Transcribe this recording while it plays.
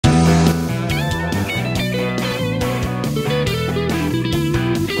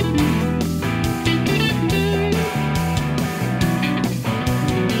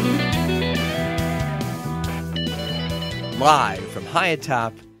live from high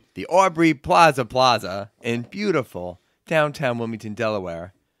atop the Aubrey Plaza in beautiful downtown Wilmington,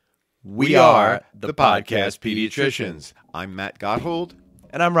 Delaware. We are the Podcast Pediatricians. I'm Matt Gotthold.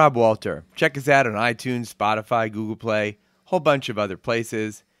 And I'm Rob Walter. Check us out on iTunes, Spotify, Google Play, whole bunch of other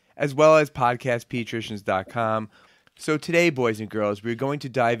places, as well as podcastpediatricians.com. So today, boys and girls, we're going to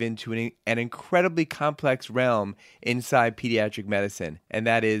dive into an incredibly complex realm inside pediatric medicine, and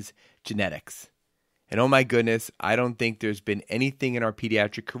that is genetics. And oh my goodness, I don't think there's been anything in our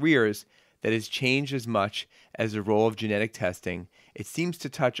pediatric careers that has changed as much as the role of genetic testing. It seems to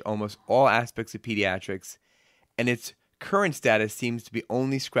touch almost all aspects of pediatrics, and its current status seems to be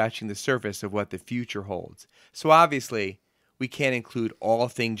only scratching the surface of what the future holds. So obviously, we can't include all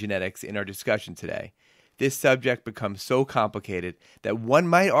things genetics in our discussion today. This subject becomes so complicated that one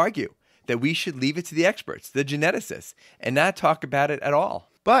might argue that we should leave it to the experts, the geneticists, and not talk about it at all.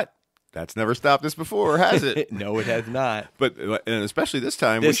 But that's never stopped us before, has it? No, it has not. But and especially this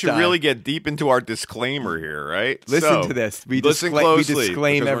time, we should really get deep into our disclaimer here, right? Listen to this. Listen closely. We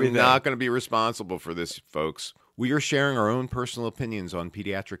disclaim everything. We're not going to be responsible for this, folks. We are sharing our own personal opinions on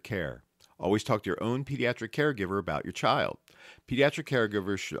pediatric care. Always talk to your own pediatric caregiver about your child. Pediatric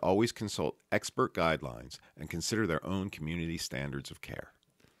caregivers should always consult expert guidelines and consider their own community standards of care.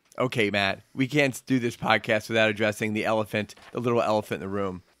 Okay, Matt, we can't do this podcast without addressing the little elephant in the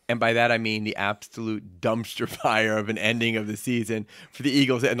room. And by that, I mean the absolute dumpster fire of an ending of the season for the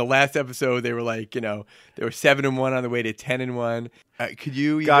Eagles. In the last episode, they were they were 7-1 on the way to 10-1. Could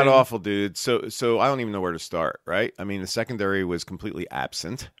you? God awful, dude. So I don't even know where to start, right? I mean, the secondary was completely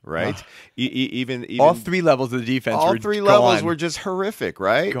absent, right? Even all three levels of the defense. All were three gone. levels were just horrific,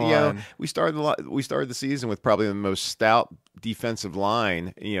 right? Gone. You know, we started the season with probably the most stout defensive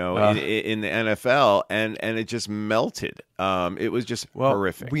line, in the NFL, and it just melted. It was just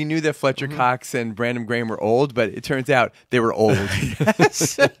horrific. We knew that Fletcher Cox and Brandon Graham were old, but it turns out they were old.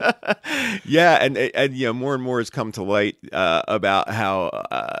 Yes. Yeah, and more and more has come to light about how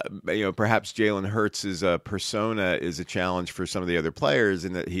perhaps Jalen Hurts' persona is a challenge for some of the other players,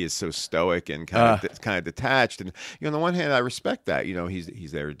 in that he is so stoic and kind of detached. And on the one hand, I respect that.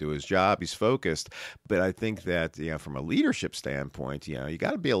 He's there to do his job. He's focused. But I think that from a leadership standpoint, you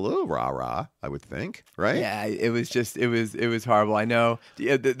got to be a little rah-rah, I would think, right? Yeah, it was horrible. I know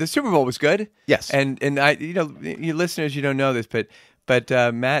the Super Bowl was good. Yes, and I you listeners, you don't know this, but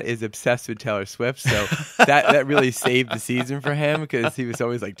Matt is obsessed with Taylor Swift, so that really saved the season for him, because he was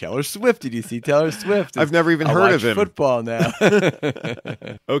always like, Taylor Swift, did you see Taylor Swift? I've never even heard of him. Football now.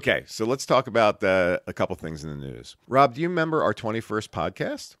 Okay, so let's talk about a couple things in the news. Rob, do you remember our 21st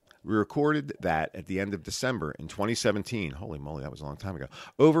podcast? We recorded that at the end of December in 2017. Holy moly, that was a long time ago.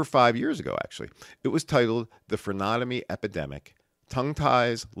 Over 5 years ago, actually. It was titled The Phrenolomy Epidemic, Tongue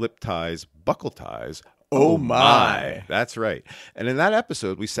Ties, Lip Ties, Buckle Ties. Oh my. That's right. And in that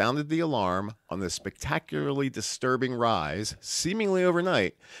episode, we sounded the alarm on the spectacularly disturbing rise, seemingly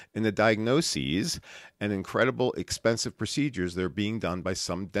overnight, in the diagnoses and incredible expensive procedures that are being done by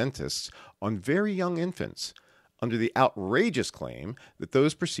some dentists on very young infants, under the outrageous claim that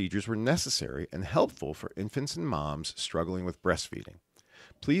those procedures were necessary and helpful for infants and moms struggling with breastfeeding.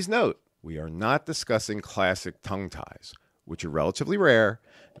 Please note, we are not discussing classic tongue ties, which are relatively rare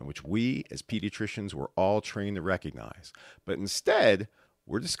and which we as pediatricians were all trained to recognize. But instead,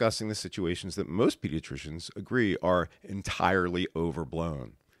 we're discussing the situations that most pediatricians agree are entirely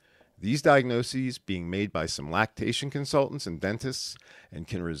overblown. These diagnoses being made by some lactation consultants and dentists, and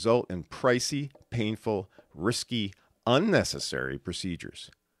can result in pricey, painful, risky, unnecessary procedures.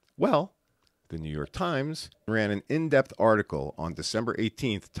 Well, the New York Times ran an in-depth article on December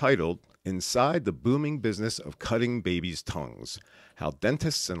 18th titled, Inside the Booming Business of Cutting Babies' Tongues, How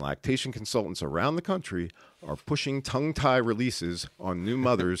Dentists and Lactation Consultants Around the Country Are Pushing Tongue Tie Releases on New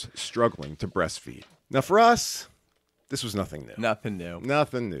Mothers Struggling to Breastfeed. Now for us, this was nothing new. Nothing new.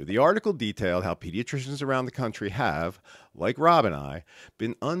 Nothing new. The article detailed how pediatricians around the country have, like Rob and I,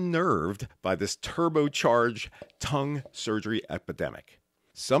 been unnerved by this turbocharged tongue surgery epidemic.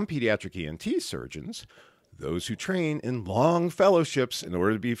 Some pediatric ENT surgeons, those who train in long fellowships in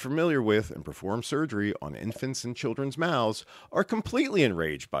order to be familiar with and perform surgery on infants and children's mouths, are completely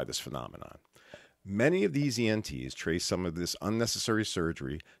enraged by this phenomenon. Many of these ENTs trace some of this unnecessary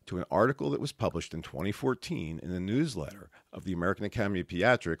surgery to an article that was published in 2014 in a newsletter of the American Academy of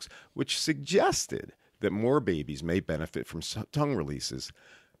Pediatrics, which suggested that more babies may benefit from tongue releases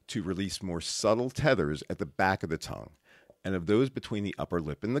to release more subtle tethers at the back of the tongue, and of those between the upper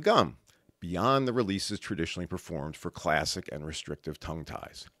lip and the gum, beyond the releases traditionally performed for classic and restrictive tongue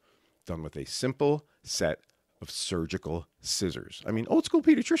ties, done with a simple set of surgical scissors. I mean, old school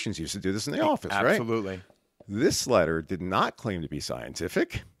pediatricians used to do this in the office, right? Absolutely. This letter did not claim to be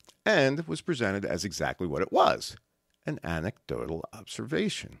scientific and was presented as exactly what it was, an anecdotal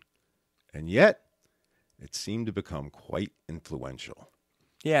observation. And yet, it seemed to become quite influential.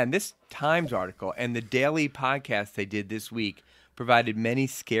 Yeah, and this Times article and the daily podcast they did this week provided many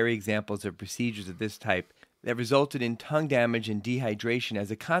scary examples of procedures of this type that resulted in tongue damage and dehydration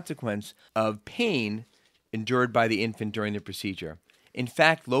as a consequence of pain endured by the infant during the procedure. In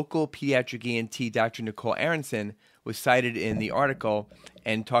fact, local pediatric ENT Dr. Nicole Aronson was cited in the article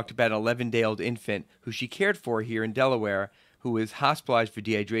and talked about an 11-day-old infant who she cared for here in Delaware who was hospitalized for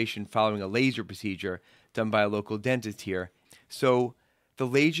dehydration following a laser procedure done by a local dentist here. So the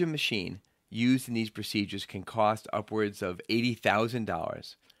laser machine used in these procedures can cost upwards of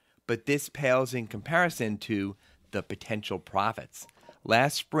 $80,000, but this pales in comparison to the potential profits.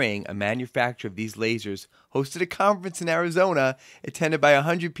 Last spring, a manufacturer of these lasers hosted a conference in Arizona attended by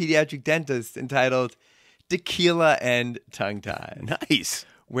 100 pediatric dentists entitled Tequila and Tongue Tie. Nice.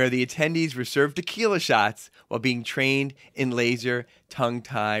 Where the attendees were served tequila shots while being trained in laser tongue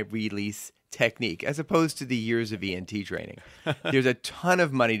tie release technique, as opposed to the years of ENT training. There's a ton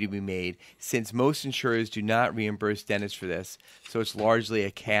of money to be made since most insurers do not reimburse dentists for this, so it's largely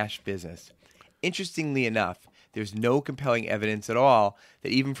a cash business. Interestingly enough, there's no compelling evidence at all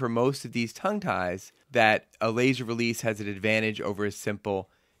that even for most of these tongue ties, that a laser release has an advantage over a simple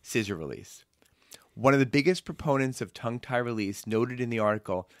scissor release. One of the biggest proponents of tongue tie release noted in the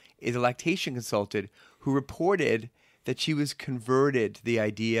article is a lactation consultant who reported that she was converted to the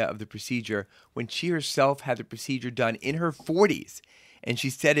idea of the procedure when she herself had the procedure done in her 40s, and she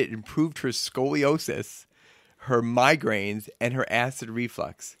said it improved her scoliosis, her migraines, and her acid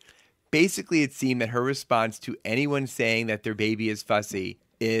reflux. Basically, it seemed that her response to anyone saying that their baby is fussy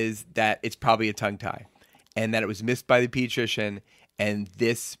is that it's probably a tongue tie, and that it was missed by the pediatrician, and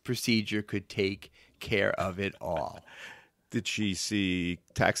this procedure could take care of it all. Did she see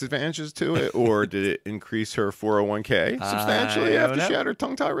tax advantages to it, or did it increase her 401k substantially after she had her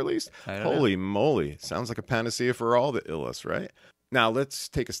tongue tie released? Holy moly. Sounds like a panacea for all the ills, right? Now, let's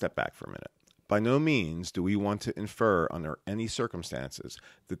take a step back for a minute. By no means do we want to infer under any circumstances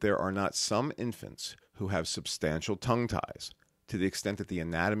that there are not some infants who have substantial tongue ties, to the extent that the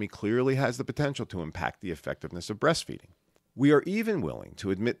anatomy clearly has the potential to impact the effectiveness of breastfeeding. We are even willing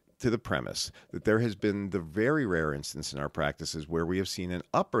to admit to the premise that there has been the very rare instance in our practices where we have seen an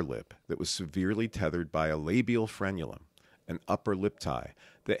upper lip that was severely tethered by a labial frenulum, an upper lip tie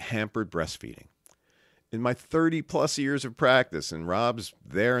that hampered breastfeeding. In my 30-plus years of practice, and Rob's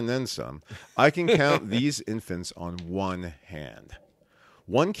there and then some, I can count these infants on one hand.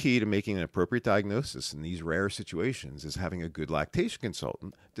 One key to making an appropriate diagnosis in these rare situations is having a good lactation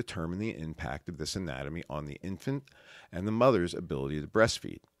consultant determine the impact of this anatomy on the infant and the mother's ability to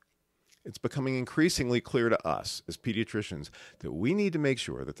breastfeed. It's becoming increasingly clear to us as pediatricians that we need to make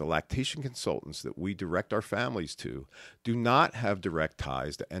sure that the lactation consultants that we direct our families to do not have direct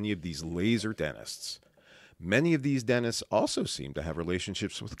ties to any of these laser dentists. Many of these dentists also seem to have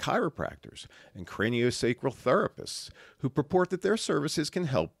relationships with chiropractors and craniosacral therapists who purport that their services can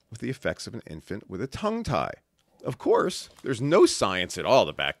help with the effects of an infant with a tongue tie. Of course, there's no science at all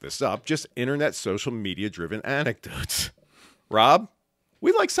to back this up, just internet social media-driven anecdotes. Rob,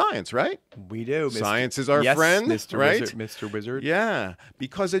 we like science, right? We do. Science is our friend, Mr. right? Mr. Wizard. Yeah,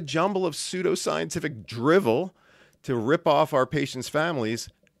 because a jumble of pseudoscientific drivel to rip off our patients' families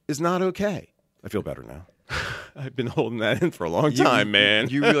is not okay. I feel better now. I've been holding that in for a long time, man.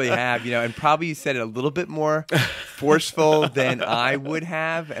 You really have, and probably you said it a little bit more forceful than I would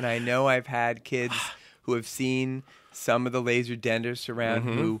have. And I know I've had kids who have seen some of the laser dentists around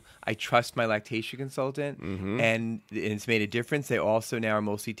who I trust my lactation consultant, and it's made a difference. They also now are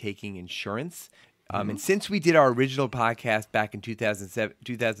mostly taking insurance. And since we did our original podcast back in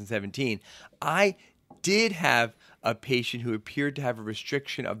 2017, I did have a patient who appeared to have a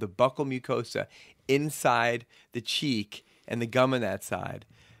restriction of the buccal mucosa inside the cheek and the gum on that side.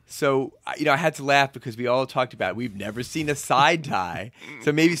 So, I had to laugh because we all talked about we've never seen a side tie.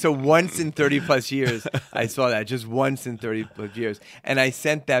 So once in 30 plus years, I saw that, just once in 30 plus years. And I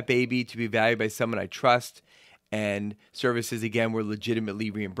sent that baby to be valued by someone I trust, and services, again, were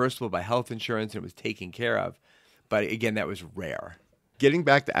legitimately reimbursable by health insurance and it was taken care of. But again, that was rare. Getting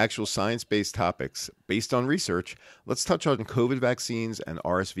back to actual science-based topics based on research, let's touch on COVID vaccines and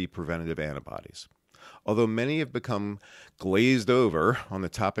RSV preventative antibodies. Although many have become glazed over on the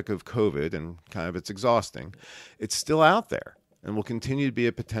topic of COVID and it's exhausting, it's still out there and will continue to be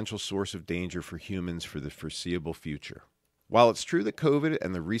a potential source of danger for humans for the foreseeable future. While it's true that COVID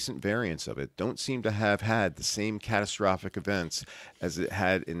and the recent variants of it don't seem to have had the same catastrophic events as it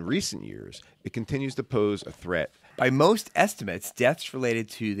had in recent years, it continues to pose a threat. By most estimates, deaths related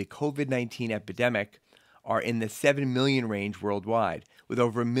to the COVID-19 epidemic are in the 7 million range worldwide, with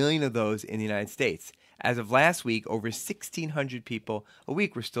over 1 million of those in the United States. As of last week, over 1,600 people a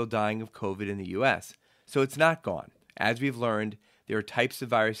week were still dying of COVID in the U.S. So it's not gone. As we've learned, there are types of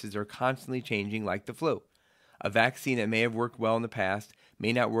viruses that are constantly changing, like the flu. A vaccine that may have worked well in the past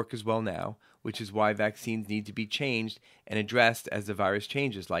may not work as well now, which is why vaccines need to be changed and addressed as the virus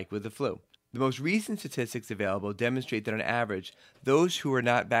changes, like with the flu. The most recent statistics available demonstrate that on average, those who are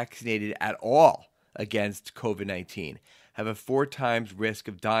not vaccinated at all against COVID-19 have a 4 times risk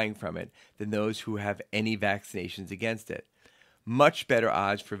of dying from it than those who have any vaccinations against it. Much better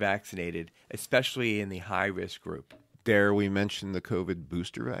odds for vaccinated, especially in the high-risk group. Dare we mention the COVID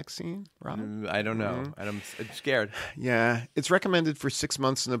booster vaccine, Rob? I don't know. I'm scared. Yeah, it's recommended for 6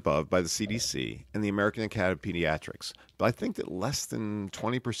 months and above by the CDC and the American Academy of Pediatrics, but I think that less than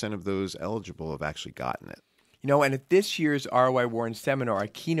 20% of those eligible have actually gotten it. You know, and at this year's R.Y. Warren seminar, a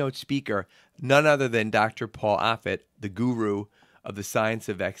keynote speaker, none other than Dr. Paul Offit, the guru of the science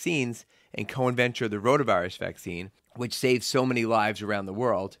of vaccines and co-inventor of the rotavirus vaccine, which saved so many lives around the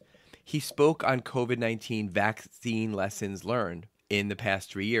world, he spoke on COVID-19 vaccine lessons learned in the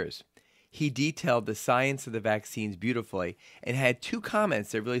past 3 years. He detailed the science of the vaccines beautifully and had 2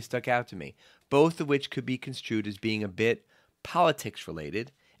 comments that really stuck out to me, both of which could be construed as being a bit politics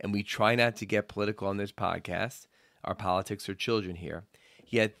related, and we try not to get political on this podcast. Our politics are children here.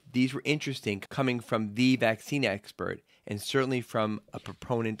 Yet these were interesting, coming from the vaccine expert and certainly from a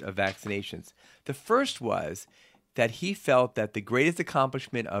proponent of vaccinations. The first was that he felt that the greatest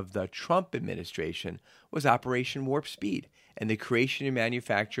accomplishment of the Trump administration was Operation Warp Speed and the creation and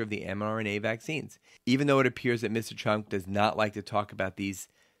manufacture of the mRNA vaccines, even though it appears that Mr. Trump does not like to talk about these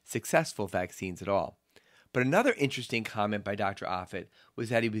successful vaccines at all. But another interesting comment by Dr. Offit was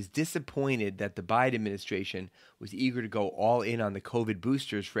that he was disappointed that the Biden administration was eager to go all in on the COVID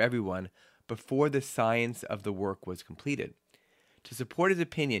boosters for everyone before the science of the work was completed. To support his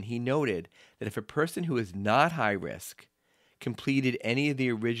opinion, he noted that if a person who is not high risk completed any of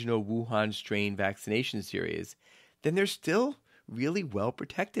the original Wuhan strain vaccination series, then they're still really well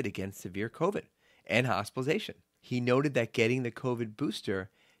protected against severe COVID and hospitalization. He noted that getting the COVID booster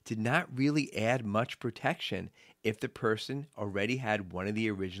did not really add much protection if the person already had one of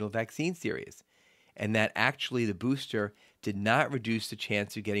the original vaccine series, and that actually the booster did not reduce the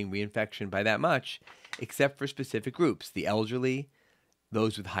chance of getting reinfection by that much, except for specific groups, the elderly,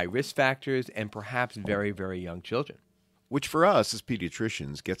 those with high risk factors, and perhaps very, very young children. Which for us as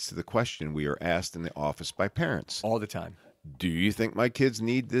pediatricians gets to the question we are asked in the office by parents. All the time. Do you think my kids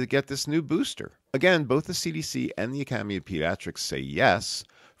need to get this new booster? Again, both the CDC and the Academy of Pediatrics say yes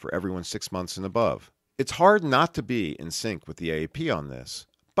for everyone 6 months and above. It's hard not to be in sync with the AAP on this,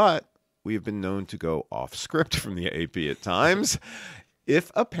 but we have been known to go off script from the AAP at times.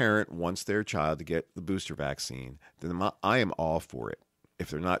 If a parent wants their child to get the booster vaccine, then I am all for it. If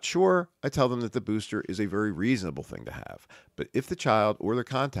they're not sure, I tell them that the booster is a very reasonable thing to have. But if the child or their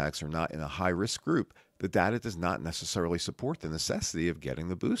contacts are not in a high-risk group, the data does not necessarily support the necessity of getting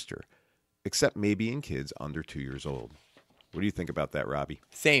the booster, except maybe in kids under 2 years old. What do you think about that, Robbie?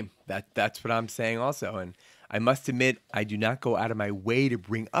 Same. That's what I'm saying also. And I must admit, I do not go out of my way to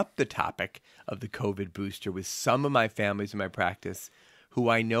bring up the topic of the COVID booster with some of my families in my practice who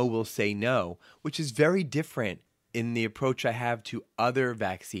I know will say no, which is very different in the approach I have to other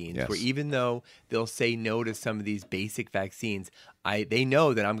vaccines, yes, where even though they'll say no to some of these basic vaccines, they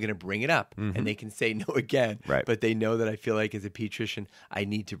know that I'm going to bring it up, and they can say no again, right, but they know that I feel like as a pediatrician, I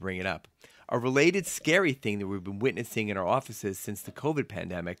need to bring it up. A related scary thing that we've been witnessing in our offices since the COVID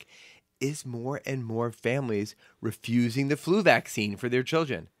pandemic is more and more families refusing the flu vaccine for their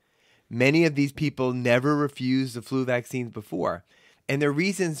children. Many of these people never refused the flu vaccines before, and their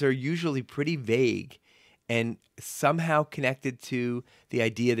reasons are usually pretty vague and somehow connected to the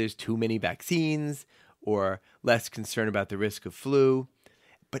idea there's too many vaccines or less concern about the risk of flu.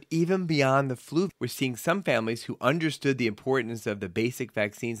 But even beyond the flu, we're seeing some families who understood the importance of the basic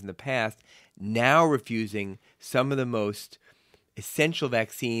vaccines in the past now refusing some of the most essential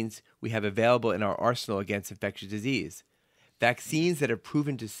vaccines we have available in our arsenal against infectious disease. Vaccines that have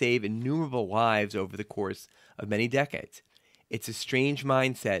proven to save innumerable lives over the course of many decades. It's a strange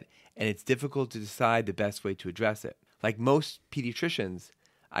mindset, and it's difficult to decide the best way to address it. Like most pediatricians,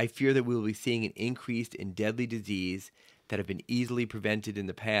 I fear that we will be seeing an increase in deadly disease that have been easily prevented in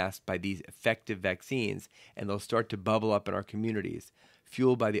the past by these effective vaccines, and they'll start to bubble up in our communities,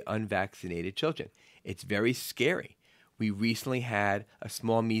 fueled by the unvaccinated children. It's very scary. We recently had a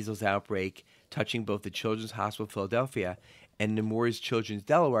small measles outbreak touching both the Children's Hospital of Philadelphia and Nemours Children's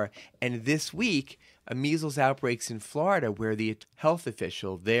Delaware. And this week, a measles outbreaks in Florida where the health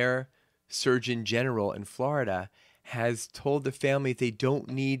official, their Surgeon General in Florida, has told the family they don't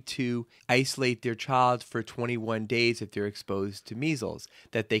need to isolate their child for 21 days if they're exposed to measles,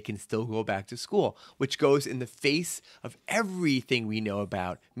 that they can still go back to school, which goes in the face of everything we know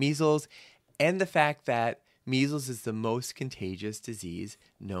about measles and the fact that measles is the most contagious disease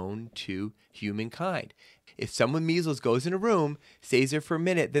known to humankind. If someone measles goes in a room, stays there for a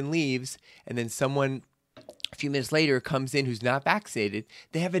minute, then leaves, and then someone a few minutes later comes in who's not vaccinated,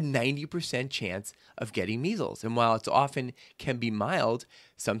 they have a 90% chance of getting measles. And while it's often can be mild,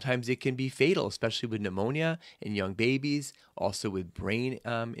 sometimes it can be fatal, especially with pneumonia in young babies, also with brain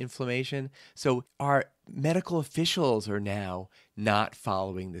inflammation. So our medical officials are now not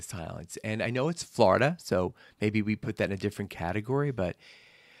following this silence. And I know it's Florida, so maybe we put that in a different category, but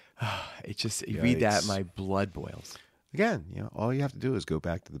it just, you read that, my blood boils. Again, all you have to do is go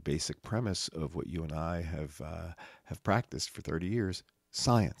back to the basic premise of what you and I have practiced for 30 years: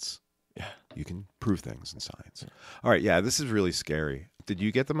 science. Yeah, you can prove things in science. All right, this is really scary. Did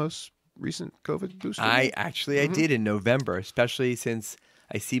you get the most recent COVID booster? I did in November, especially since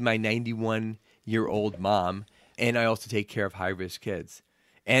I see my 91-year-old mom, and I also take care of high-risk kids.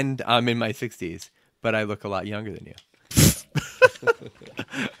 And I'm in my 60s, but I look a lot younger than you.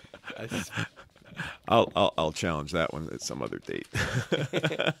 I'll challenge that one at some other date.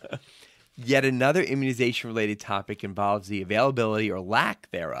 Yet another immunization-related topic involves the availability or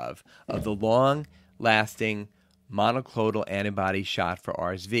lack thereof of the long-lasting monoclonal antibody shot for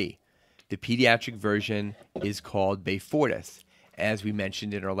RSV. The pediatric version is called Beyfortus, as we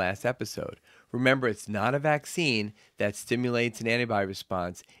mentioned in our last episode. Remember, it's not a vaccine that stimulates an antibody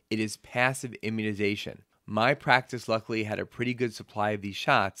response. It is passive immunization. My practice luckily had a pretty good supply of these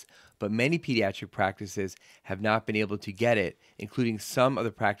shots, but many pediatric practices have not been able to get it, including some of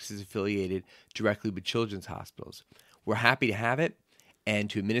the practices affiliated directly with children's hospitals. We're happy to have it and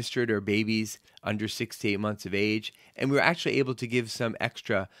to administer to our babies under 6 to 8 months of age, and we were actually able to give some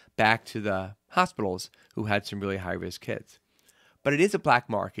extra back to the hospitals who had some really high-risk kids. But it is a black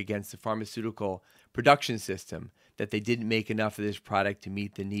mark against the pharmaceutical production system that they didn't make enough of this product to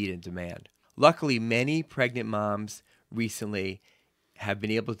meet the need and demand. Luckily, many pregnant moms recently have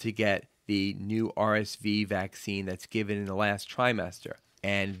been able to get the new RSV vaccine that's given in the last trimester.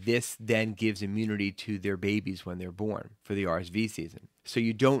 And this then gives immunity to their babies when they're born for the RSV season. So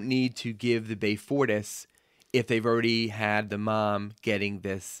you don't need to give the Beyfortus if they've already had the mom getting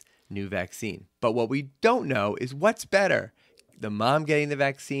this new vaccine. But what we don't know is what's better, the mom getting the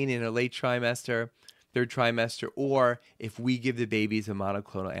vaccine in a late trimester, third trimester, or if we give the babies a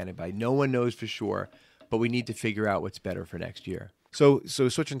monoclonal antibody. No one knows for sure, but we need to figure out what's better for next year. So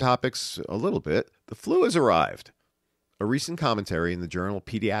switching topics a little bit, the flu has arrived. A recent commentary in the journal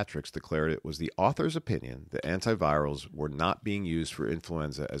Pediatrics declared it was the author's opinion that antivirals were not being used for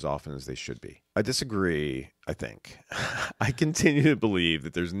influenza as often as they should be. I disagree, I think. I continue to believe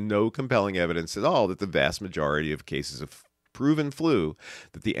that there's no compelling evidence at all that the vast majority of cases of proven flu,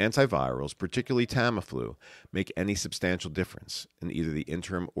 that the antivirals, particularly Tamiflu, make any substantial difference in either the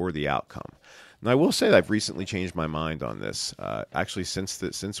interim or the outcome. And I will say that I've recently changed my mind on this, actually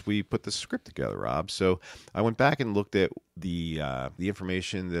since we put the script together, Rob. So I went back and looked at the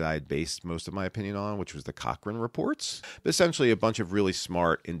information that I had based most of my opinion on, which was the Cochrane reports. But essentially a bunch of really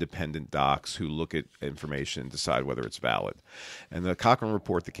smart, independent docs who look at information and decide whether it's valid. And the Cochrane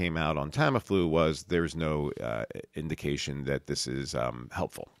report that came out on Tamiflu was there's no indication that this is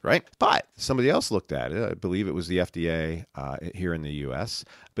helpful, right? But somebody else looked at it. I believe it was the FDA here in the U.S.,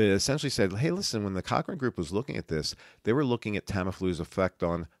 but it essentially said, hey, listen, when the Cochrane group was looking at this, they were looking at Tamiflu's effect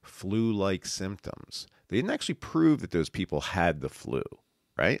on flu-like symptoms. They didn't actually prove that those people had the flu,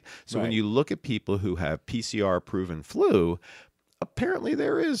 right? So when you look at people who have PCR-proven flu, apparently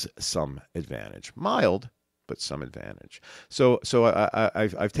there is some advantage. Mild, but some advantage. So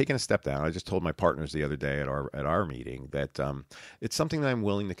I've taken a step down. I just told my partners the other day at our meeting that it's something that I'm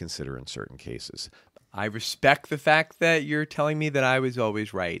willing to consider in certain cases. I respect the fact that you're telling me that I was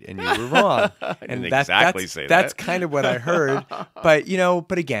always right and you were wrong. And that's kind of what I heard.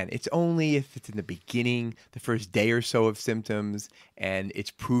 But again, it's only if it's in the beginning, the first day or so of symptoms, and it's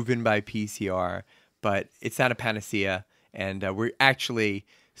proven by PCR. But it's not a panacea, and we're actually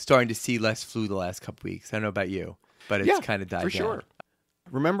starting to see less flu the last couple weeks. I don't know about you, but it's kind of died down. For sure.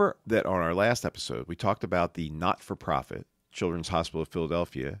 Remember that on our last episode, we talked about the not-for-profit Children's Hospital of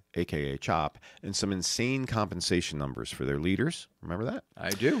Philadelphia, a.k.a. CHOP, and some insane compensation numbers for their leaders. Remember that?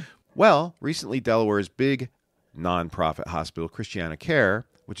 I do. Well, recently Delaware's big nonprofit hospital Christiana Care,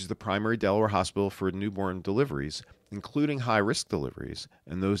 which is the primary Delaware hospital for newborn deliveries, including high-risk deliveries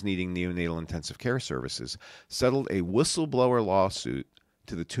and those needing neonatal intensive care services, settled a whistleblower lawsuit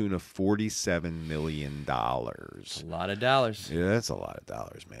to the tune of $47 million. A lot of dollars. Yeah, that's a lot of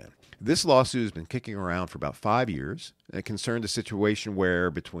dollars, man. This lawsuit has been kicking around for about 5 years, and it concerned a situation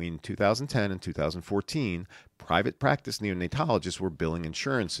where between 2010 and 2014, private practice neonatologists were billing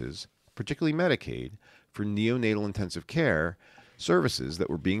insurances, particularly Medicaid, for neonatal intensive care services that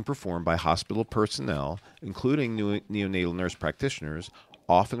were being performed by hospital personnel, including neonatal nurse practitioners,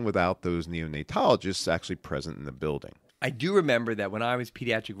 often without those neonatologists actually present in the building. I do remember that when I was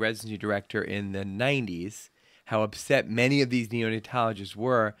pediatric residency director in the 90s, how upset many of these neonatologists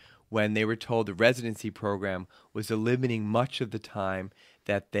were when they were told the residency program was eliminating much of the time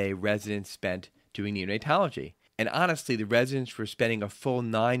that the residents spent doing neonatology. And honestly, the residents were spending a full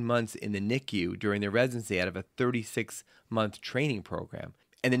 9 months in the NICU during their residency out of a 36-month training program.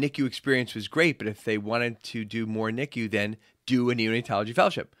 And the NICU experience was great, but if they wanted to do more NICU, then do a neonatology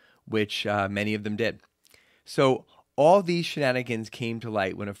fellowship, which many of them did. So all these shenanigans came to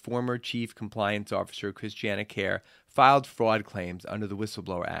light when a former chief compliance officer of Christiana Care filed fraud claims under the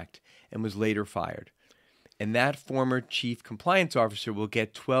Whistleblower Act and was later fired. And that former chief compliance officer will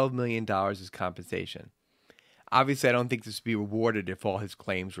get $12 million as compensation. Obviously, I don't think this would be rewarded if all his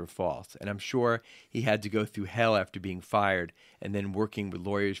claims were false, and I'm sure he had to go through hell after being fired and then working with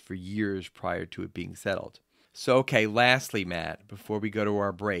lawyers for years prior to it being settled. So, okay, lastly, Matt, before we go to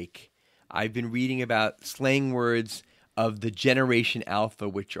our break, I've been reading about slang words of the Generation Alpha,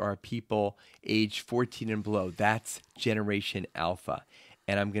 which are people aged 14 and below. That's Generation Alpha.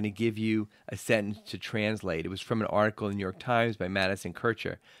 And I'm going to give you a sentence to translate. It was from an article in the New York Times by Madison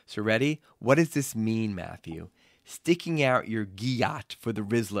Kircher. So ready? What does this mean, Matthew? Sticking out your gyat for the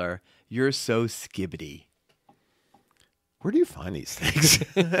Rizzler. You're so skibidi. Where do you find these things?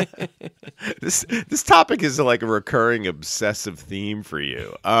 This topic is like a recurring obsessive theme for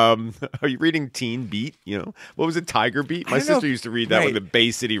you. Are you reading Teen Beat? You know, what was it, Tiger Beat? My sister used to read that when the Bay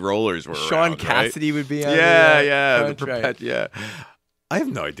City Rollers were Sean around, Cassidy would be on yeah. I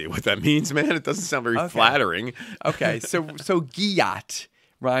have no idea what that means, man. It doesn't sound very flattering. Okay, so gyat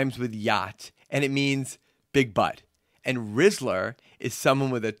rhymes with yacht, and it means big butt. And Rizzler is someone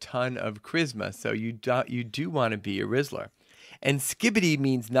with a ton of charisma, so you do want to be a Rizzler. And Skibidi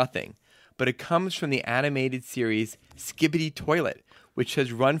means nothing, but it comes from the animated series Skibidi Toilet, which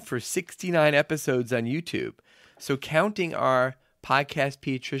has run for 69 episodes on YouTube. So counting our Podcast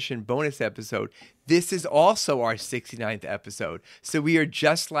Pediatrician bonus episode, this is also our 69th episode. So we are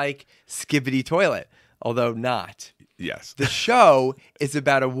just like Skibidi Toilet, although not. Yes. The show is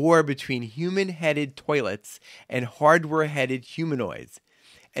about a war between human-headed toilets and hardware-headed humanoids.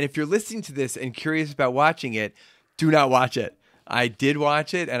 And if you're listening to this and curious about watching it, do not watch it. I did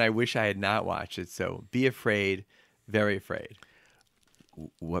watch it, and I wish I had not watched it. So be afraid, very afraid.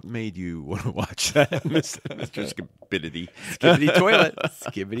 What made you want to watch that, Mr. Skibidi? Skibidi Toilet.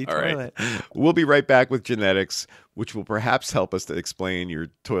 Skibidi Toilet. Right. We'll be right back with genetics, which will perhaps help us to explain your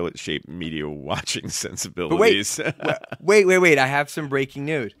toilet-shaped media watching sensibilities. But wait. I have some breaking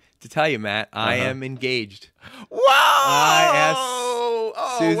news to tell you, Matt. I am engaged. Wow! I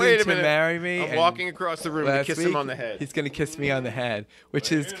asked Susan to marry me. I'm walking across the room to kiss him on the head. He's going to kiss me on the head,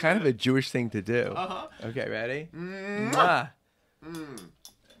 which is kind of a Jewish thing to do. Okay, ready? Mwah.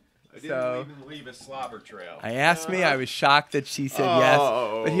 I didn't even leave a slobber trail. I asked me. I was shocked that she said yes.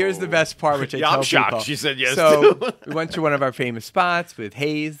 But here's the best part, which I tell I'm shocked people. she said yes. So we went to one of our famous spots with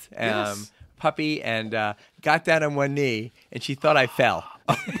Hayes, Puppy, and got down on one knee, and she thought I fell.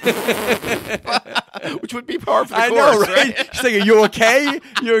 Which would be par for the course, know, right? right? She's like, "Are you okay?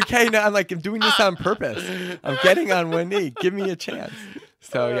 You okay?" No, I'm like, "I'm doing this on purpose. I'm getting on one knee. Give me a chance."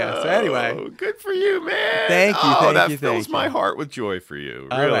 So yeah. So anyway, good for you, man. Thank you. That fills my heart with joy for you.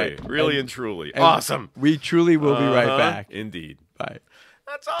 Really, and truly, and awesome. We truly will be right back. Indeed. Bye.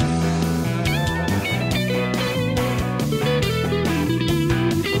 That's awesome.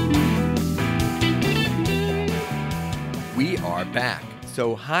 We are back.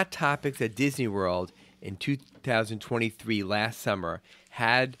 So Hot Topics at Disney World in 2023 last summer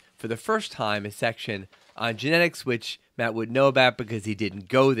had, for the first time, a section on genetics, which Matt would know about because he didn't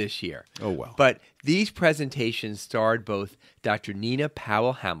go this year. Oh, well. But these presentations starred both Dr. Nina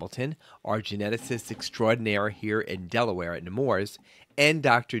Powell-Hamilton, our geneticist extraordinaire here in Delaware at Nemours, and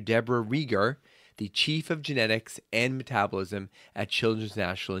Dr. Deborah Rieger, the Chief of Genetics and Metabolism at Children's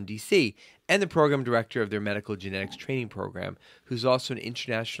National in D.C., and the Program Director of their Medical Genetics Training Program, who's also an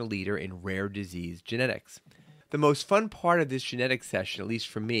international leader in rare disease genetics. The most fun part of this genetic session, at least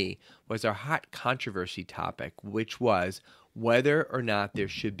for me, was our hot controversy topic, which was whether or not there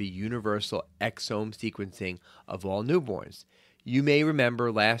should be universal exome sequencing of all newborns. You may remember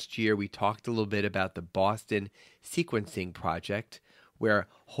last year we talked a little bit about the Boston Sequencing Project, where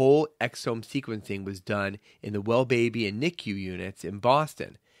whole exome sequencing was done in the well baby and NICU units in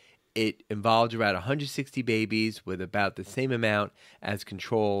Boston. It involved around 160 babies with about the same amount as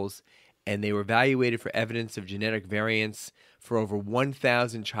controls, and they were evaluated for evidence of genetic variants for over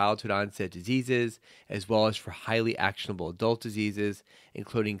 1,000 childhood-onset diseases, as well as for highly actionable adult diseases,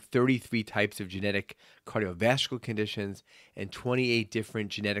 including 33 types of genetic cardiovascular conditions and 28 different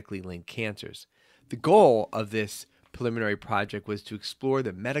genetically linked cancers. The goal of this preliminary project was to explore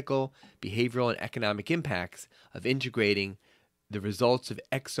the medical, behavioral, and economic impacts of integrating the results of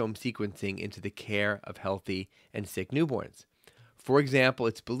exome sequencing into the care of healthy and sick newborns. For example,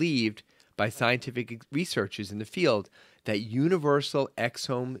 it's believed by scientific researchers in the field that universal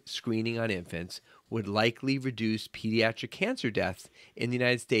exome screening on infants would likely reduce pediatric cancer deaths in the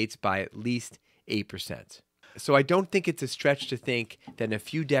United States by at least 8%. So I don't think it's a stretch to think that in a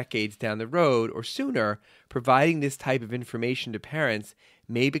few decades down the road or sooner, providing this type of information to parents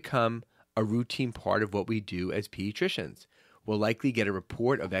may become a routine part of what we do as pediatricians. We'll likely get a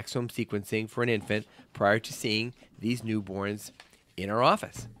report of exome sequencing for an infant prior to seeing these newborns in our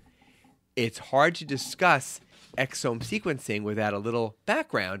office. It's hard to discuss exome sequencing without a little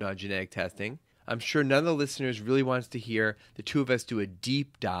background on genetic testing. I'm sure none of the listeners really wants to hear the two of us do a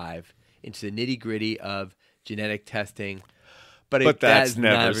deep dive into the nitty-gritty of genetic testing. But that's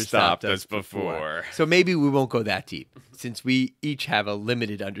never stopped us before. So maybe we won't go that deep, since we each have a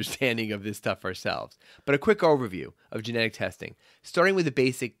limited understanding of this stuff ourselves. But a quick overview of genetic testing, starting with the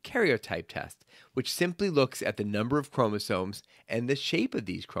basic karyotype test, which simply looks at the number of chromosomes and the shape of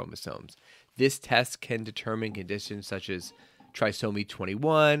these chromosomes. This test can determine conditions such as trisomy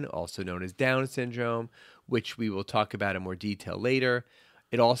 21, also known as Down syndrome, which we will talk about in more detail later.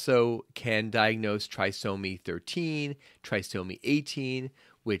 It also can diagnose trisomy 13, trisomy 18,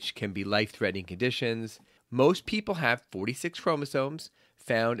 which can be life-threatening conditions. Most people have 46 chromosomes,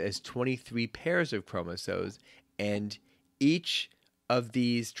 found as 23 pairs of chromosomes, and each of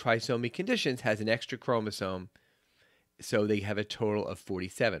these trisomy conditions has an extra chromosome, so they have a total of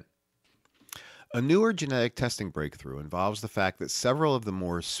 47. A newer genetic testing breakthrough involves the fact that several of the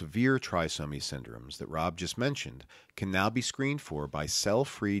more severe trisomy syndromes that Rob just mentioned can now be screened for by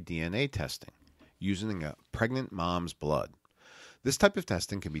cell-free DNA testing using a pregnant mom's blood. This type of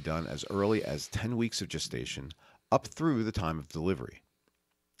testing can be done as early as 10 weeks of gestation up through the time of delivery.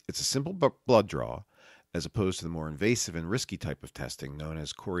 It's a simple blood draw as opposed to the more invasive and risky type of testing known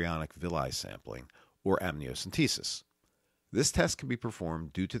as chorionic villi sampling or amniocentesis. This test can be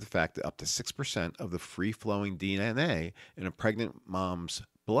performed due to the fact that up to 6% of the free-flowing DNA in a pregnant mom's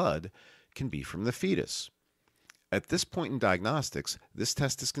blood can be from the fetus. At this point in diagnostics, this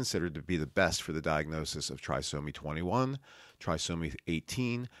test is considered to be the best for the diagnosis of trisomy 21, trisomy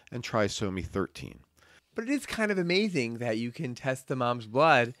 18, and trisomy 13. But it is kind of amazing that you can test the mom's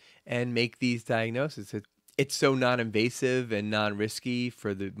blood and make these diagnoses. It's so non-invasive and non-risky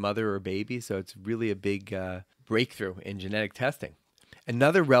for the mother or baby, so it's really a big breakthrough in genetic testing.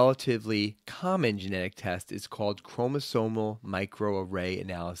 Another relatively common genetic test is called chromosomal microarray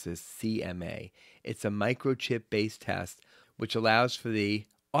analysis, CMA. It's a microchip-based test which allows for the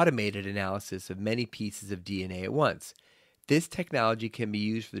automated analysis of many pieces of DNA at once. This technology can be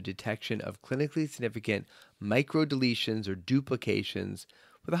used for the detection of clinically significant microdeletions or duplications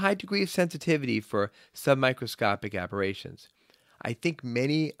with a high degree of sensitivity for submicroscopic aberrations. I think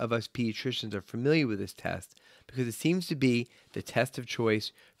many of us pediatricians are familiar with this test because it seems to be the test of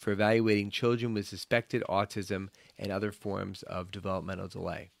choice for evaluating children with suspected autism and other forms of developmental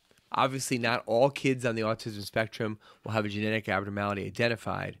delay. Obviously, not all kids on the autism spectrum will have a genetic abnormality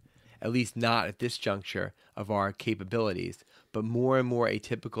identified, at least not at this juncture of our capabilities, but more and more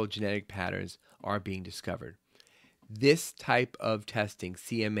atypical genetic patterns are being discovered. This type of testing,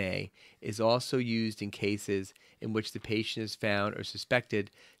 CMA, is also used in cases in which the patient is found or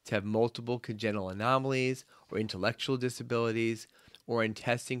suspected to have multiple congenital anomalies or intellectual disabilities, or in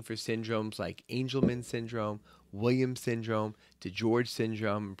testing for syndromes like Angelman syndrome, Williams syndrome, DeGeorge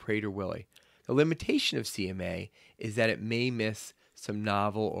syndrome, and Prader-Willi. The limitation of CMA is that it may miss some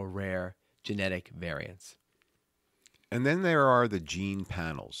novel or rare genetic variants. And then there are the gene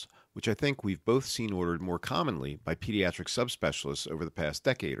panels, which I think we've both seen ordered more commonly by pediatric subspecialists over the past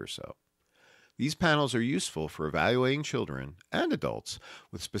decade or so. These panels are useful for evaluating children and adults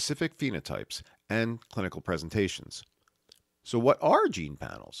with specific phenotypes and clinical presentations. So what are gene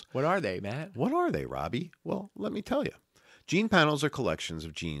panels? What are they, Matt? What are they, Robbie? Well, let me tell you. Gene panels are collections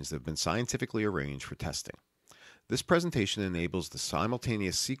of genes that have been scientifically arranged for testing. This presentation enables the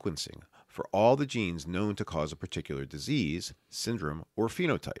simultaneous sequencing for all the genes known to cause a particular disease, syndrome, or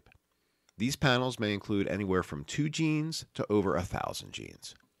phenotype. These panels may include anywhere from 2 genes to over 1,000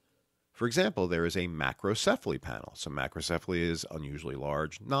 genes. For example, there is a macrocephaly panel. So macrocephaly is unusually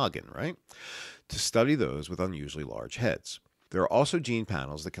large noggin, right? To study those with unusually large heads. There are also gene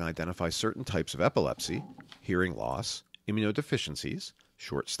panels that can identify certain types of epilepsy, hearing loss, immunodeficiencies,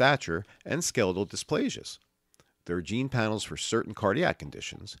 short stature, and skeletal dysplasias. There are gene panels for certain cardiac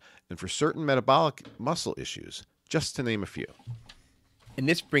conditions and for certain metabolic muscle issues, just to name a few. And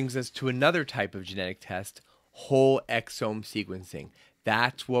this brings us to another type of genetic test, whole exome sequencing.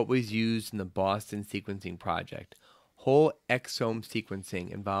 That's what was used in the Boston sequencing project. Whole exome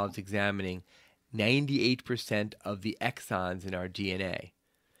sequencing involves examining 98% of the exons in our DNA.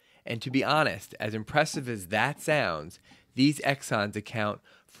 And to be honest, as impressive as that sounds, these exons account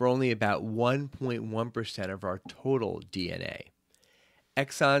for only about 1.1% of our total DNA.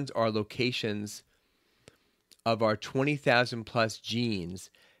 Exons are locations of our 20,000 plus genes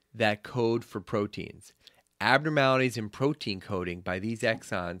that code for proteins. Abnormalities in protein coding by these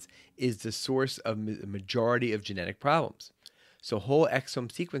exons is the source of the majority of genetic problems. So whole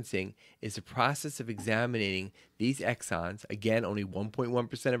exome sequencing is the process of examining these exons, again, only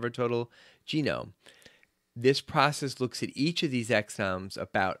 1.1% of our total genome. This process looks at each of these exomes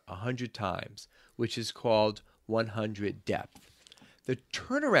about 100 times, which is called 100 depth. The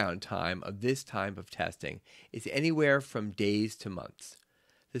turnaround time of this type of testing is anywhere from days to months.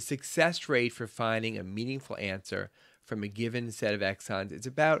 The success rate for finding a meaningful answer from a given set of exons is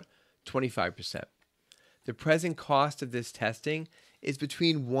about 25%. The present cost of this testing is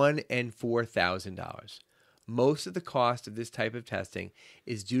between $1,000 and $4,000. Most of the cost of this type of testing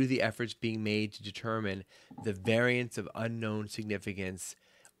is due to the efforts being made to determine the variants of unknown significance,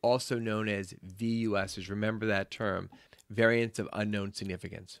 also known as VUSs. Remember that term, variants of unknown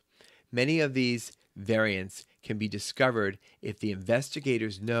significance. Many of these variants can be discovered if the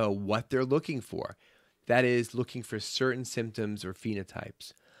investigators know what they're looking for, that is, looking for certain symptoms or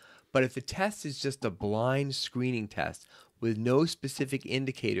phenotypes. But if the test is just a blind screening test with no specific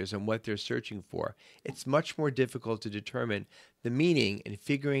indicators on what they're searching for, it's much more difficult to determine the meaning in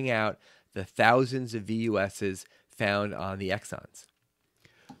figuring out the thousands of VUSs found on the exons.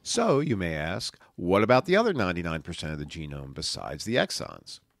 So, you may ask, what about the other 99% of the genome besides the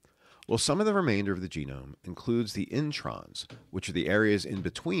exons? Well, some of the remainder of the genome includes the introns, which are the areas in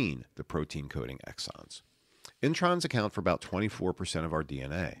between the protein coding exons. Introns account for about 24% of our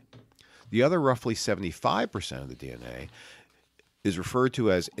DNA. The other roughly 75% of the DNA is referred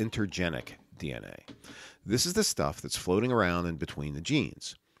to as intergenic DNA. This is the stuff that's floating around in between the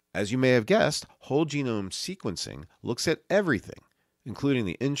genes. As you may have guessed, whole genome sequencing looks at everything, including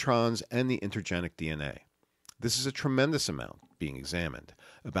the introns and the intergenic DNA. This is a tremendous amount being examined,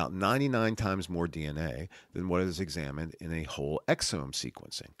 about 99 times more DNA than what is examined in a whole exome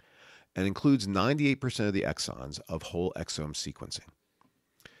sequencing, and includes 98% of the exons of whole exome sequencing.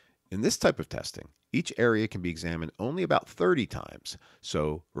 In this type of testing, each area can be examined only about 30 times,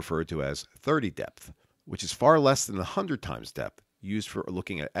 so referred to as 30 depth, which is far less than the 100 times depth used for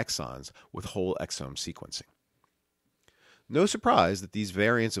looking at exons with whole exome sequencing. No surprise that these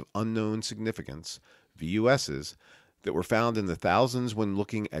variants of unknown significance, VUSs, that were found in the thousands when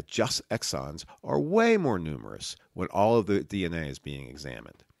looking at just exons are way more numerous when all of the DNA is being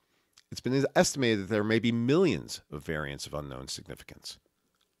examined. It's been estimated that there may be millions of variants of unknown significance.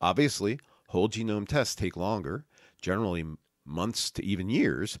 Obviously, whole genome tests take longer, generally months to even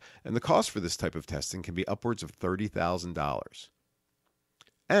years, and the cost for this type of testing can be upwards of $30,000.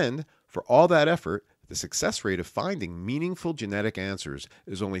 And for all that effort, the success rate of finding meaningful genetic answers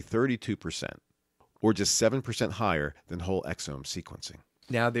is only 32%, or just 7% higher than whole exome sequencing.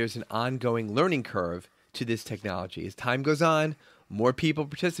 Now there's an ongoing learning curve to this technology. As time goes on, more people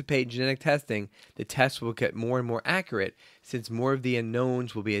participate in genetic testing, the tests will get more and more accurate since more of the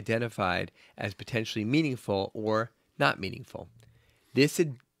unknowns will be identified as potentially meaningful or not meaningful. This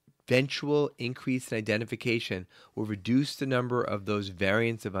eventual increase in identification will reduce the number of those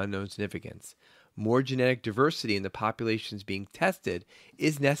variants of unknown significance. More genetic diversity in the populations being tested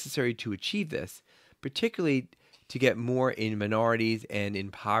is necessary to achieve this, particularly to get more in minorities and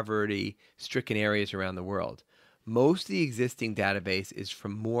in poverty-stricken areas around the world. Most of the existing database is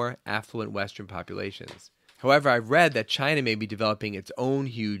from more affluent Western populations. However, I've read that China may be developing its own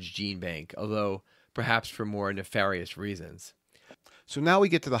huge gene bank, although perhaps for more nefarious reasons. So now we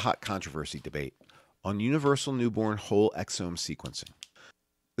get to the hot controversy debate. on universal newborn whole exome sequencing.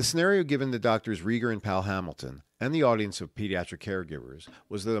 The scenario given to Doctors Rieger and Pal Hamilton and the audience of pediatric caregivers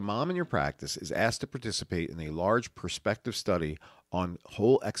was that a mom in your practice is asked to participate in a large prospective study on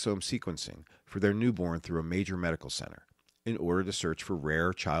whole exome sequencing for their newborn through a major medical center in order to search for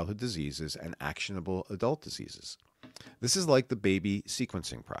rare childhood diseases and actionable adult diseases. This is like the baby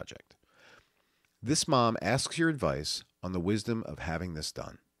sequencing project. This mom asks your advice on the wisdom of having this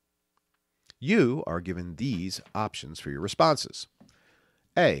done. You are given these options for your responses.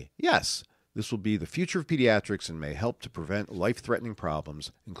 A. Yes, this will be the future of pediatrics and may help to prevent life-threatening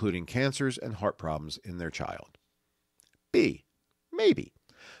problems, including cancers and heart problems in their child. B. Maybe.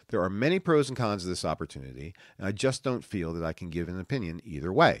 There are many pros and cons of this opportunity, and I just don't feel that I can give an opinion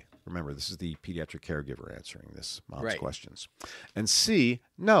either way. Remember, this is the pediatric caregiver answering this mom's questions. And C.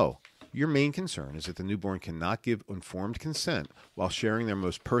 No. Your main concern is that the newborn cannot give informed consent while sharing their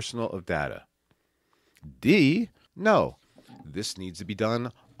most personal of data. D. No. This needs to be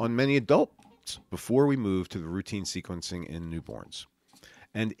done on many adults before we move to the routine sequencing in newborns.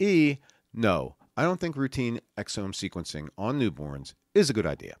 And E. No. I don't think routine exome sequencing on newborns is a good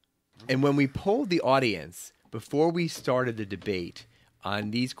idea. And when we polled the audience before we started the debate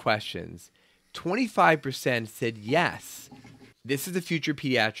on these questions, 25% said yes. This is the future of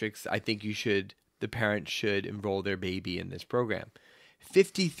pediatrics. I think the parent should enroll their baby in this program.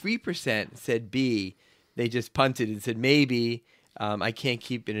 53% said B. They just punted and said maybe. I can't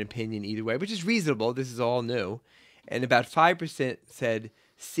keep an opinion either way, which is reasonable. This is all new. And about 5% said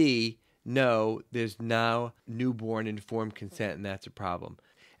C. No, there's now newborn informed consent, and that's a problem.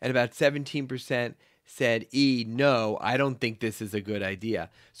 And about 17% said E. No, I don't think this is a good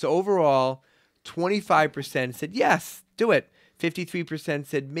idea. So overall, 25% said yes, do it. 53%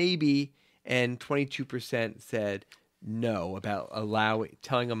 said maybe, and 22% said no about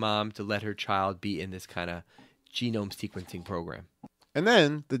telling a mom to let her child be in this kind of genome sequencing program. And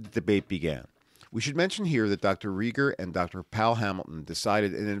then the debate began. We should mention here that Dr. Rieger and Dr. Pal Hamilton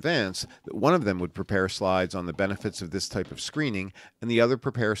decided in advance that one of them would prepare slides on the benefits of this type of screening and the other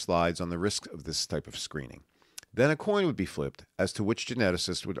prepare slides on the risks of this type of screening. Then a coin would be flipped as to which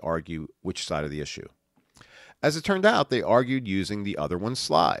geneticist would argue which side of the issue. As it turned out, they argued using the other one's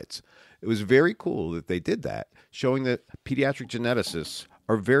slides. It was very cool that they did that, showing that pediatric geneticists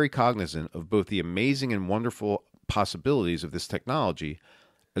are very cognizant of both the amazing and wonderful possibilities of this technology,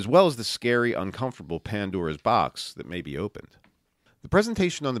 as well as the scary, uncomfortable Pandora's box that may be opened. The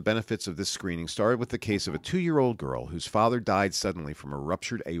presentation on the benefits of this screening started with the case of a 2-year-old girl whose father died suddenly from a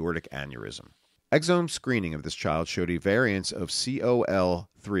ruptured aortic aneurysm. Exome screening of this child showed a variance of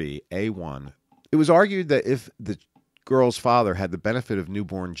COL3A1. It was argued that if the girl's father had the benefit of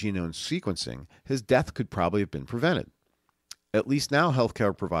newborn genome sequencing, his death could probably have been prevented. At least now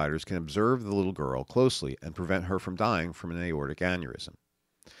healthcare providers can observe the little girl closely and prevent her from dying from an aortic aneurysm.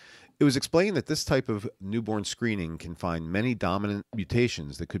 It was explained that this type of newborn screening can find many dominant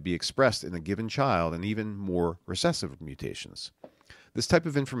mutations that could be expressed in a given child and even more recessive mutations. This type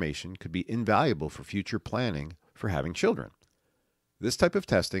of information could be invaluable for future planning for having children. This type of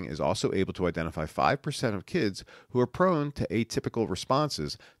testing is also able to identify 5% of kids who are prone to atypical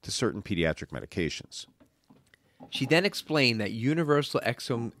responses to certain pediatric medications. She then explained that universal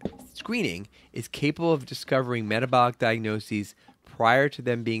exome screening is capable of discovering metabolic diagnoses prior to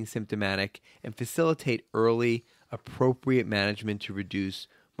them being symptomatic and facilitate early, appropriate management to reduce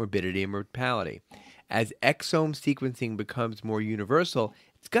morbidity and mortality. As exome sequencing becomes more universal,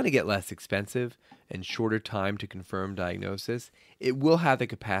 it's going to get less expensive and shorter time to confirm diagnosis. It will have the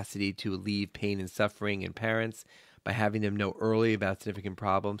capacity to alleviate pain and suffering in parents by having them know early about significant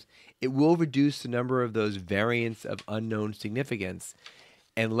problems. It will reduce the number of those variants of unknown significance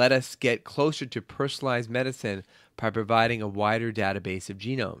and let us get closer to personalized medicine by providing a wider database of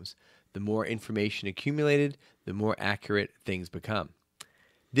genomes. The more information accumulated, the more accurate things become.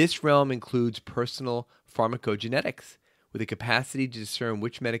 This realm includes personal pharmacogenetics, with the capacity to discern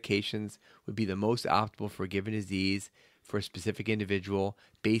which medications would be the most optimal for a given disease for a specific individual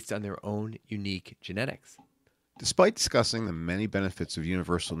based on their own unique genetics. Despite discussing the many benefits of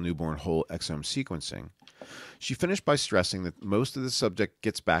universal newborn whole exome sequencing, she finished by stressing that most of the subject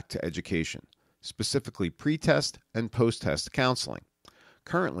gets back to education, specifically pre-test and post-test counseling.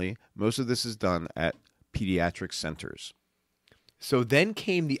 Currently, most of this is done at pediatric centers. So then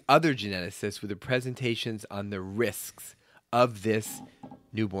came the other geneticists with the presentations on the risks of this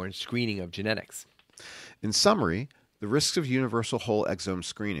newborn screening of genetics. In summary, the risks of universal whole exome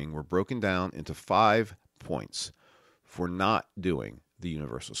screening were broken down into 5 points for not doing the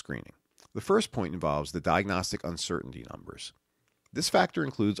universal screening. The first point involves the diagnostic uncertainty numbers. This factor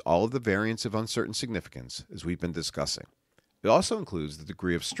includes all of the variants of uncertain significance, as we've been discussing. It also includes the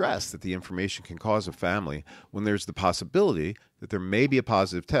degree of stress that the information can cause a family when there's the possibility that there may be a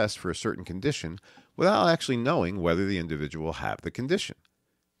positive test for a certain condition without actually knowing whether the individual will have the condition.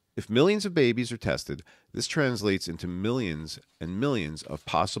 If millions of babies are tested, this translates into millions and millions of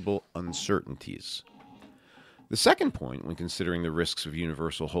possible uncertainties. The second point, when considering the risks of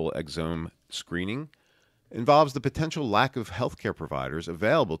universal whole exome screening, involves the potential lack of healthcare providers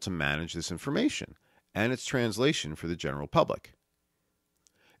available to manage this information and its translation for the general public.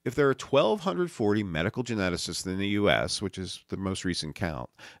 If there are 1,240 medical geneticists in the U.S., which is the most recent count,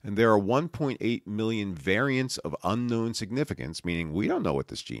 and there are 1.8 million variants of unknown significance, meaning we don't know what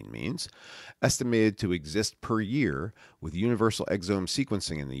this gene means, estimated to exist per year with universal exome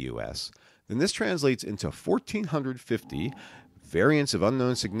sequencing in the U.S., then this translates into 1,450 variants of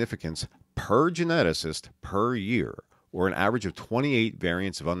unknown significance per geneticist per year, or an average of 28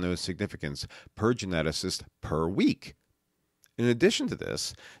 variants of unknown significance per geneticist per week. In addition to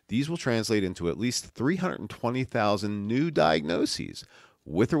this, these will translate into at least 320,000 new diagnoses,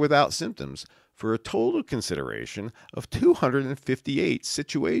 with or without symptoms, for a total consideration of 258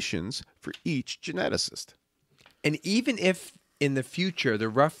 situations for each geneticist. And even if in the future the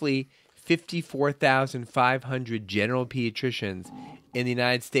roughly 54,500 general pediatricians in the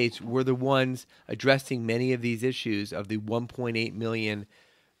United States were the ones addressing many of these issues of the 1.8 million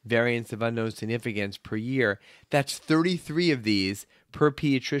variants of unknown significance per year, that's 33 of these per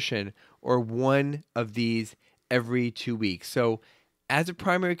pediatrician, or one of these every 2 weeks. So as a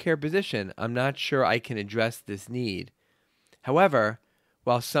primary care physician, I'm not sure I can address this need. However,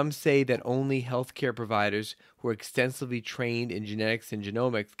 while some say that only healthcare providers who are extensively trained in genetics and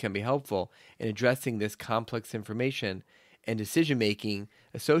genomics can be helpful in addressing this complex information and decision-making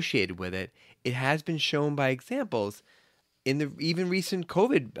associated with it, it has been shown by examples in the even recent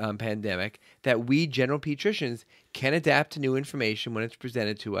COVID pandemic that we general pediatricians can adapt to new information when it's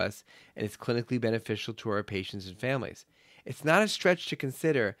presented to us and it's clinically beneficial to our patients and families. It's not a stretch to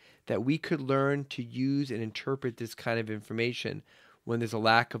consider that we could learn to use and interpret this kind of information when there's a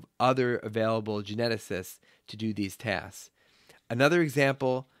lack of other available geneticists to do these tasks. Another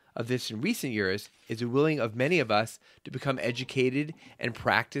example of this in recent years is the willing of many of us to become educated and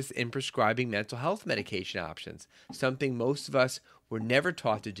practice in prescribing mental health medication options, something most of us were never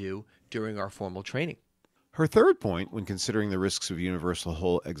taught to do during our formal training. Her third point, when considering the risks of universal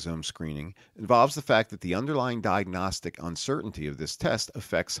whole exome screening, involves the fact that the underlying diagnostic uncertainty of this test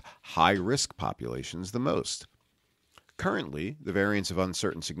affects high-risk populations the most. Currently, the variants of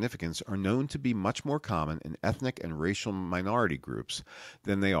uncertain significance are known to be much more common in ethnic and racial minority groups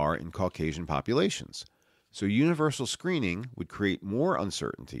than they are in Caucasian populations. So universal screening would create more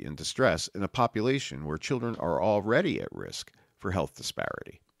uncertainty and distress in a population where children are already at risk for health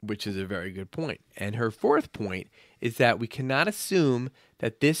disparity. Which is a very good point. And her fourth point is that we cannot assume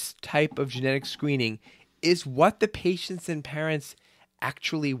that this type of genetic screening is what the patients and parents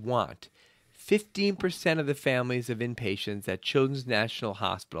actually want. 15% of the families of inpatients at Children's National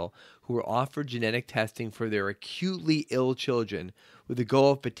Hospital who were offered genetic testing for their acutely ill children with the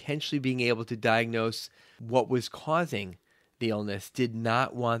goal of potentially being able to diagnose what was causing the illness did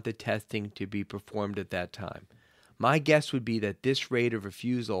not want the testing to be performed at that time. My guess would be that this rate of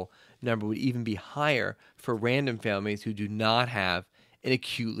refusal number would even be higher for random families who do not have an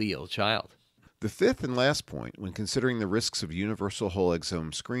acutely ill child. The fifth and last point, when considering the risks of universal whole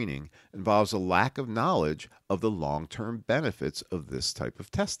exome screening, involves a lack of knowledge of the long-term benefits of this type of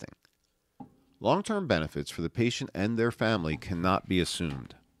testing. Long-term benefits for the patient and their family cannot be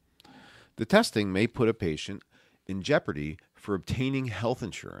assumed. The testing may put a patient in jeopardy for obtaining health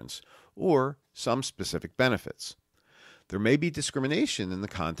insurance or some specific benefits. There may be discrimination in the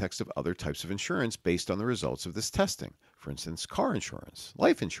context of other types of insurance based on the results of this testing. For instance, car insurance,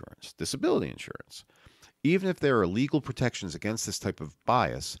 life insurance, disability insurance. Even if there are legal protections against this type of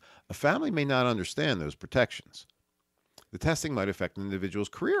bias, a family may not understand those protections. The testing might affect an individual's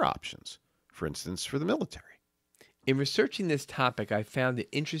career options, for instance, for the military. In researching this topic, I found an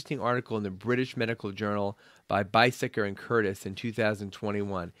interesting article in the British Medical Journal by Bisecker and Curtis in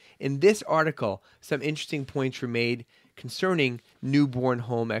 2021. In this article, some interesting points were made concerning newborn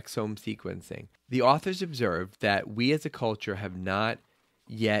home exome sequencing. The authors observed that we as a culture have not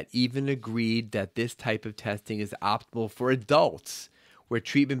yet even agreed that this type of testing is optimal for adults, where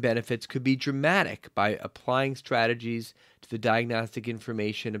treatment benefits could be dramatic by applying strategies to the diagnostic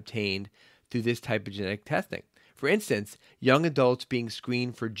information obtained through this type of genetic testing. For instance, young adults being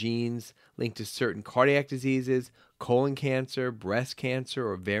screened for genes linked to certain cardiac diseases, colon cancer, breast cancer,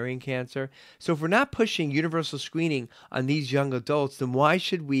 or ovarian cancer. So if we're not pushing universal screening on these young adults, then why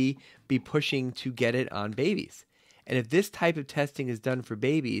should we be pushing to get it on babies? And if this type of testing is done for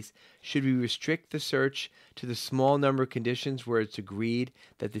babies, should we restrict the search to the small number of conditions where it's agreed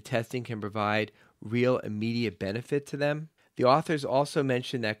that the testing can provide real immediate benefit to them? The authors also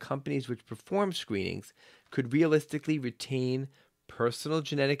mentioned that companies which perform screenings could realistically retain personal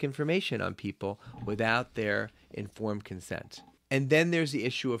genetic information on people without their informed consent. And then there's the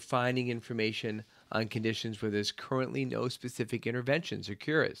issue of finding information on conditions where there's currently no specific interventions or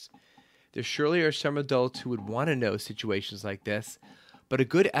cures. There surely are some adults who would want to know situations like this, but a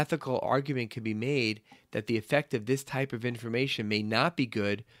good ethical argument can be made that the effect of this type of information may not be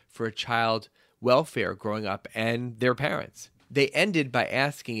good for a child's welfare growing up and their parents. They ended by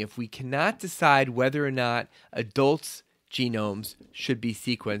asking if we cannot decide whether or not adults' genomes should be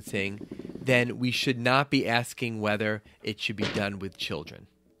sequencing, then we should not be asking whether it should be done with children.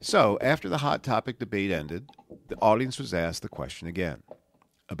 So, after the hot topic debate ended, the audience was asked the question again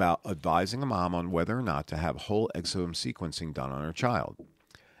about advising a mom on whether or not to have whole exome sequencing done on her child.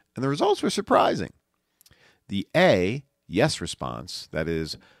 And the results were surprising. The A, yes response, that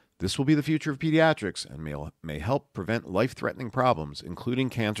is, this will be the future of pediatrics and may help prevent life-threatening problems, including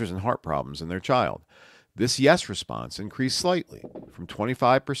cancers and heart problems in their child. This yes response increased slightly, from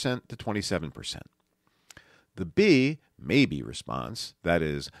 25% to 27%. The B, maybe response, that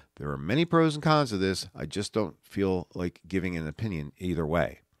is, there are many pros and cons of this, I just don't feel like giving an opinion either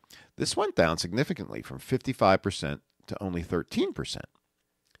way. This went down significantly from 55% to only 13%.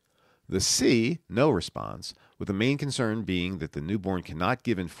 The C, no response, with the main concern being that the newborn cannot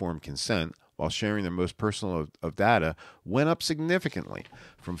give informed consent while sharing their most personal of data, went up significantly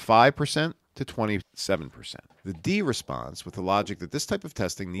from 5% to 27%. The D response, with the logic that this type of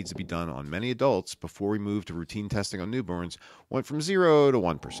testing needs to be done on many adults before we move to routine testing on newborns, went from 0 to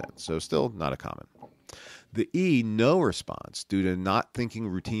 1%, so still not a common. The E, no response, due to not thinking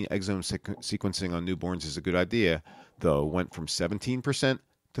routine exome sequencing on newborns is a good idea, though, went from 17%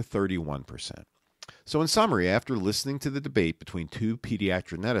 to 31%. So in summary, after listening to the debate between two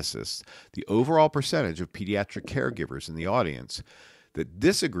pediatric geneticists, the overall percentage of pediatric caregivers in the audience that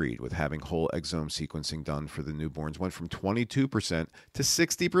disagreed with having whole exome sequencing done for the newborns went from 22% to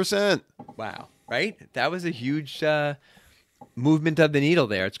 60%. Wow, right? That was a huge movement of the needle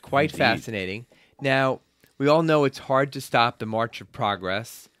there. It's quite fascinating. Now, we all know it's hard to stop the march of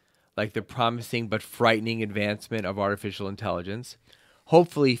progress, like the promising but frightening advancement of artificial intelligence.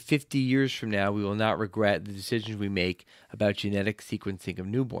 Hopefully, 50 years from now, we will not regret the decisions we make about genetic sequencing of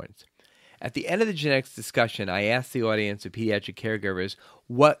newborns. At the end of the genetics discussion, I asked the audience of pediatric caregivers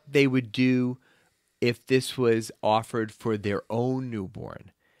what they would do if this was offered for their own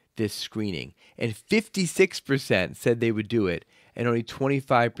newborn, this screening. And 56% said they would do it, and only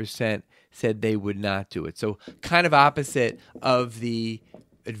 25% said they would not do it. So kind of opposite of the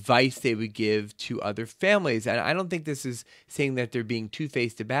advice they would give to other families. And I don't think this is saying that they're being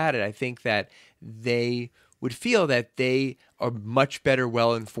two-faced about it. I think that they would feel that they are much better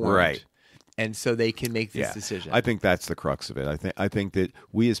well-informed. Right. And so they can make this decision. I think that's the crux of it. I think that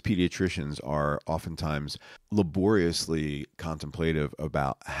we as pediatricians are oftentimes laboriously contemplative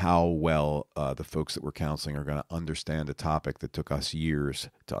about how well the folks that we're counseling are going to understand a topic that took us years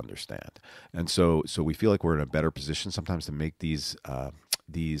to understand. And so we feel like we're in a better position sometimes to make these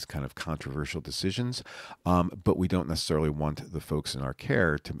kind of controversial decisions, but we don't necessarily want the folks in our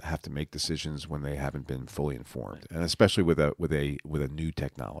care to have to make decisions when they haven't been fully informed, and especially with a new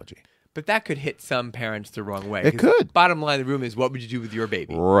technology. But that could hit some parents the wrong way. It could. Bottom line of the room is, what would you do with your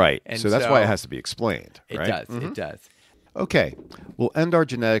baby? Right. And so that's why it has to be explained. It right? does. Mm-hmm. It does. Okay. We'll end our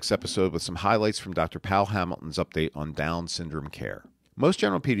genetics episode with some highlights from Dr. Pal Hamilton's update on Down syndrome care. Most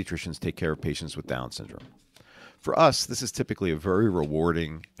general pediatricians take care of patients with Down syndrome. For us, this is typically a very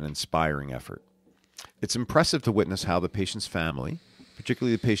rewarding and inspiring effort. It's impressive to witness how the patient's family,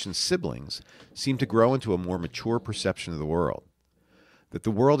 particularly the patient's siblings, seem to grow into a more mature perception of the world. That the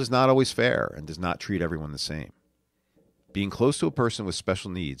world is not always fair and does not treat everyone the same. Being close to a person with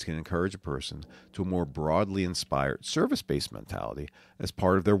special needs can encourage a person to a more broadly inspired service-based mentality as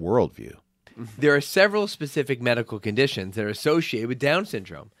part of their worldview. There are several specific medical conditions that are associated with Down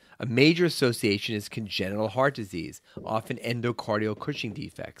syndrome. A major association is congenital heart disease, often endocardial Cushing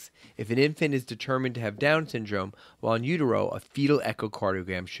defects. If an infant is determined to have Down syndrome while in utero, a fetal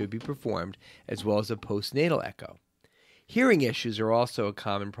echocardiogram should be performed, as well as a postnatal echo. Hearing issues are also a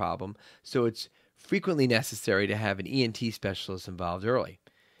common problem, so it's frequently necessary to have an ENT specialist involved early.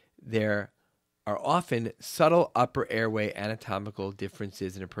 There are often subtle upper airway anatomical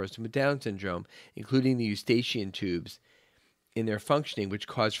differences in a person with Down syndrome, including the eustachian tubes in their functioning, which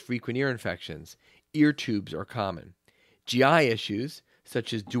cause frequent ear infections. Ear tubes are common. GI issues,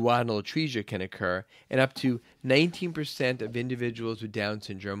 such as duodenal atresia, can occur, and up to 19% of individuals with Down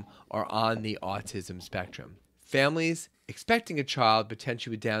syndrome are on the autism spectrum. Families expecting a child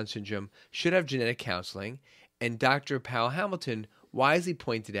potentially with Down syndrome should have genetic counseling, and Dr. Powell Hamilton wisely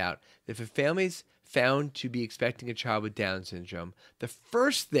pointed out that if a family is found to be expecting a child with Down syndrome, the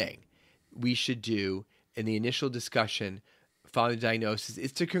first thing we should do in the initial discussion following the diagnosis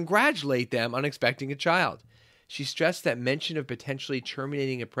is to congratulate them on expecting a child. She stressed that mention of potentially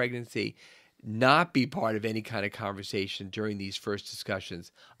terminating a pregnancy not be part of any kind of conversation during these first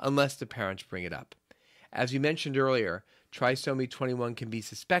discussions unless the parents bring it up. As we mentioned earlier, trisomy 21 can be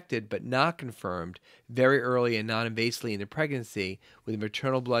suspected but not confirmed very early and non-invasively in the pregnancy, with a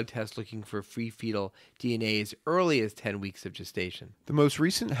maternal blood test looking for free fetal DNA as early as 10 weeks of gestation. The most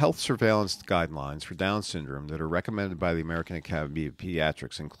recent health surveillance guidelines for Down syndrome that are recommended by the American Academy of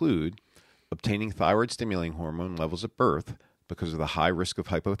Pediatrics include obtaining thyroid-stimulating hormone levels at birth because of the high risk of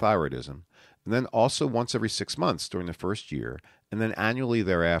hypothyroidism, and then also once every 6 months during the first year, and then annually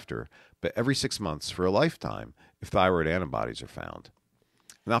thereafter, but every 6 months for a lifetime if thyroid antibodies are found.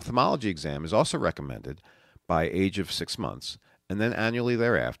 An ophthalmology exam is also recommended by age of 6 months, and then annually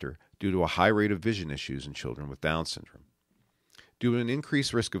thereafter due to a high rate of vision issues in children with Down syndrome. Due to an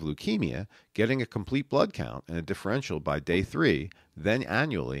increased risk of leukemia, getting a complete blood count and a differential by day 3, then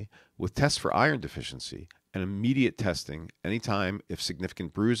annually, with tests for iron deficiency, and immediate testing anytime if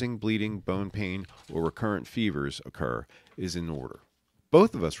significant bruising, bleeding, bone pain, or recurrent fevers occur is in order.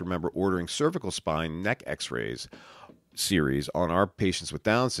 Both of us remember ordering cervical spine neck x-rays series on our patients with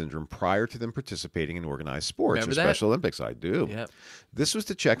Down syndrome prior to them participating in organized sports or Special Olympics. I do. Yep. This was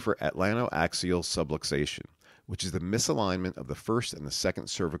to check for atlantoaxial subluxation, which is the misalignment of the first and the second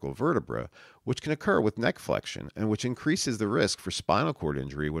cervical vertebra, which can occur with neck flexion and which increases the risk for spinal cord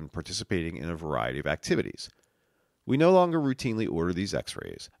injury when participating in a variety of activities. We no longer routinely order these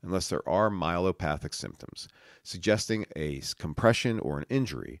x-rays unless there are myelopathic symptoms, suggesting a compression or an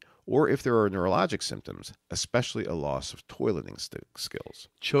injury, or if there are neurologic symptoms, especially a loss of toileting skills.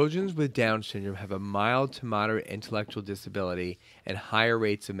 Children with Down syndrome have a mild to moderate intellectual disability and higher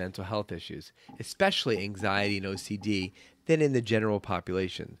rates of mental health issues, especially anxiety and OCD, than in the general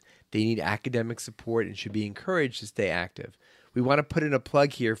population. They need academic support and should be encouraged to stay active. We want to put in a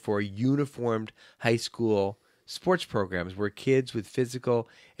plug here for uniformed high school sports programs where kids with physical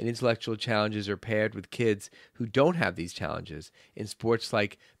and intellectual challenges are paired with kids who don't have these challenges in sports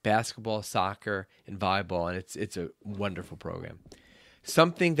like basketball, soccer, and volleyball, and it's a wonderful program.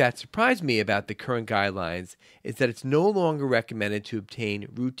 Something that surprised me about the current guidelines is that it's no longer recommended to obtain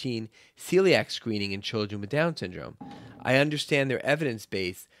routine celiac screening in children with Down syndrome. I understand their evidence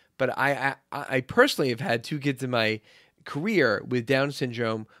base, but I personally have had 2 kids in my career with Down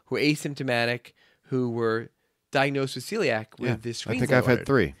syndrome who are asymptomatic, who were diagnosed with celiac with this screen. I think I've had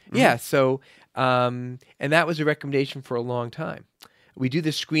 3. Mm-hmm. Yeah, so, and that was a recommendation for a long time. We do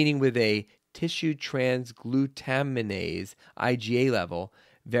the screening with a tissue transglutaminase IgA level,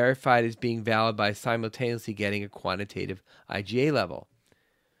 verified as being valid by simultaneously getting a quantitative IgA level.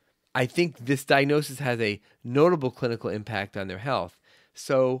 I think this diagnosis has a notable clinical impact on their health.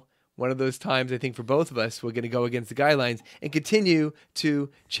 So one of those times, I think for both of us, we're going to go against the guidelines and continue to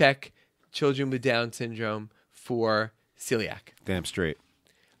check children with Down syndrome for celiac. Damn straight.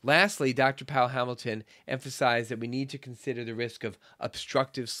 Lastly, Dr. Powell Hamilton emphasized that we need to consider the risk of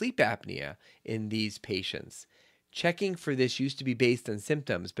obstructive sleep apnea in these patients. Checking for this used to be based on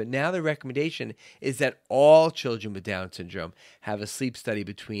symptoms, but now the recommendation is that all children with Down syndrome have a sleep study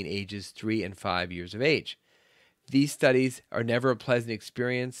between ages 3 and 5 years of age. These studies are never a pleasant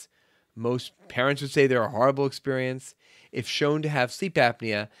experience. Most parents would say they're a horrible experience. If shown to have sleep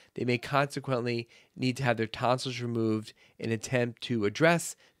apnea, they may consequently need to have their tonsils removed in an attempt to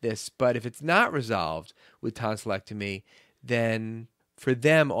address this. But if it's not resolved with tonsillectomy, then for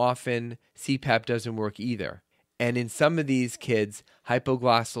them, often CPAP doesn't work either. And in some of these kids,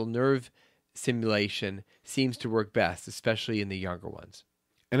 hypoglossal nerve stimulation seems to work best, especially in the younger ones.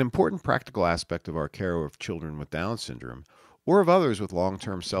 An important practical aspect of our care of children with Down syndrome or of others with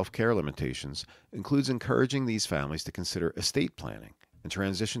long-term self-care limitations includes encouraging these families to consider estate planning and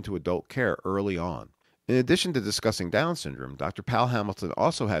transition to adult care early on. In addition to discussing Down syndrome, Dr. Powell Hamilton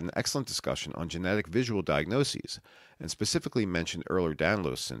also had an excellent discussion on genetic visual diagnoses and specifically mentioned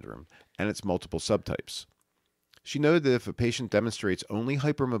Ehlers-Danlos syndrome and its multiple subtypes. She noted that if a patient demonstrates only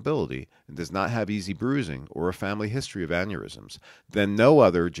hypermobility and does not have easy bruising or a family history of aneurysms, then no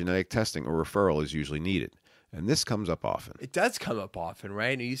other genetic testing or referral is usually needed. And this comes up often. It does come up often,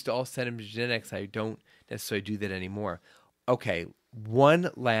 right? And I used to all send them to genetics. I don't necessarily do that anymore. Okay,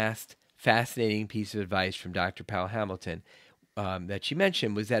 one last fascinating piece of advice from Dr. Powell Hamilton that she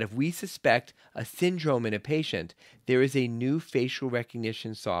mentioned was that if we suspect a syndrome in a patient, there is a new facial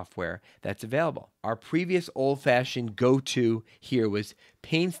recognition software that's available. Our previous old-fashioned go-to here was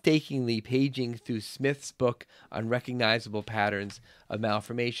painstakingly paging through Smith's book on recognizable patterns of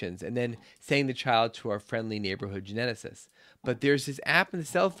malformations and then sending the child to our friendly neighborhood geneticist. But there's this app on the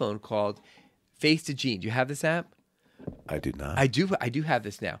cell phone called Face to Gene. Do you have this app? I do not. I do have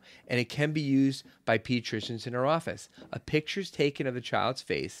this now, and it can be used by pediatricians in our office. A picture's taken of the child's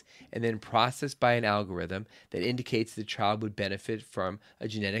face and then processed by an algorithm that indicates the child would benefit from a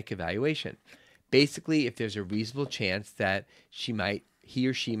genetic evaluation. Basically, if there's a reasonable chance that he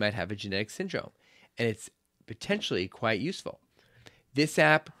or she might have a genetic syndrome, and it's potentially quite useful. This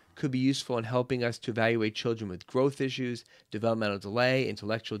app could be useful in helping us to evaluate children with growth issues, developmental delay,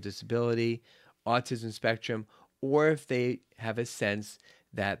 intellectual disability, autism spectrum, or if they have a sense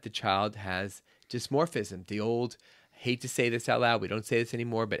that the child has dysmorphism, the old, hate to say this out loud, we don't say this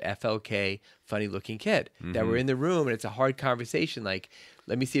anymore, but FLK, funny looking kid, that we're in the room and it's a hard conversation like,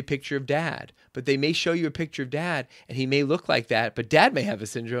 let me see a picture of dad. But they may show you a picture of dad and he may look like that, but dad may have a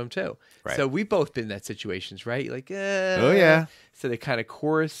syndrome too. Right. So we've both been in that situations, right? You're like, oh yeah. So they're kind of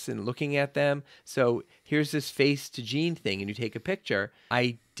coarse and looking at them. So here's this face to gene thing and you take a picture.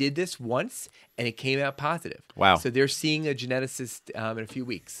 I did this once and it came out positive. Wow. So they're seeing a geneticist in a few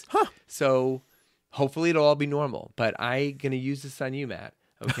weeks. Huh. So hopefully it'll all be normal, but I'm going to use this on you, Matt.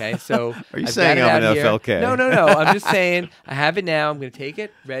 Okay, so are you I've saying got it I'm out an here. FLK? No. I'm just saying I have it now. I'm going to take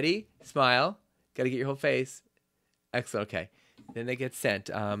it. Ready? Smile. Got to get your whole face. Excellent. Okay. Then they get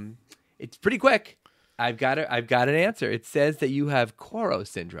sent. It's pretty quick. I've got an answer. It says that you have Koro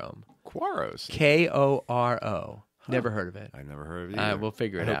syndrome. Quaros. Koro. Never heard of it. I've never heard of it either. We'll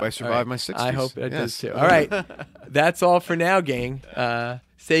figure it I out. hope I survive my 60s. I hope it does Yes. too. All right. That's all for now, gang.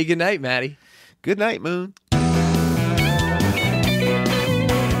 Say goodnight, Maddie. Good night, Moon.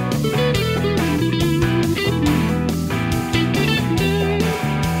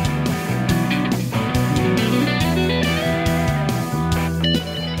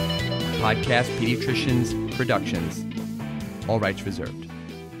 Podcast Pediatricians Productions. All rights reserved.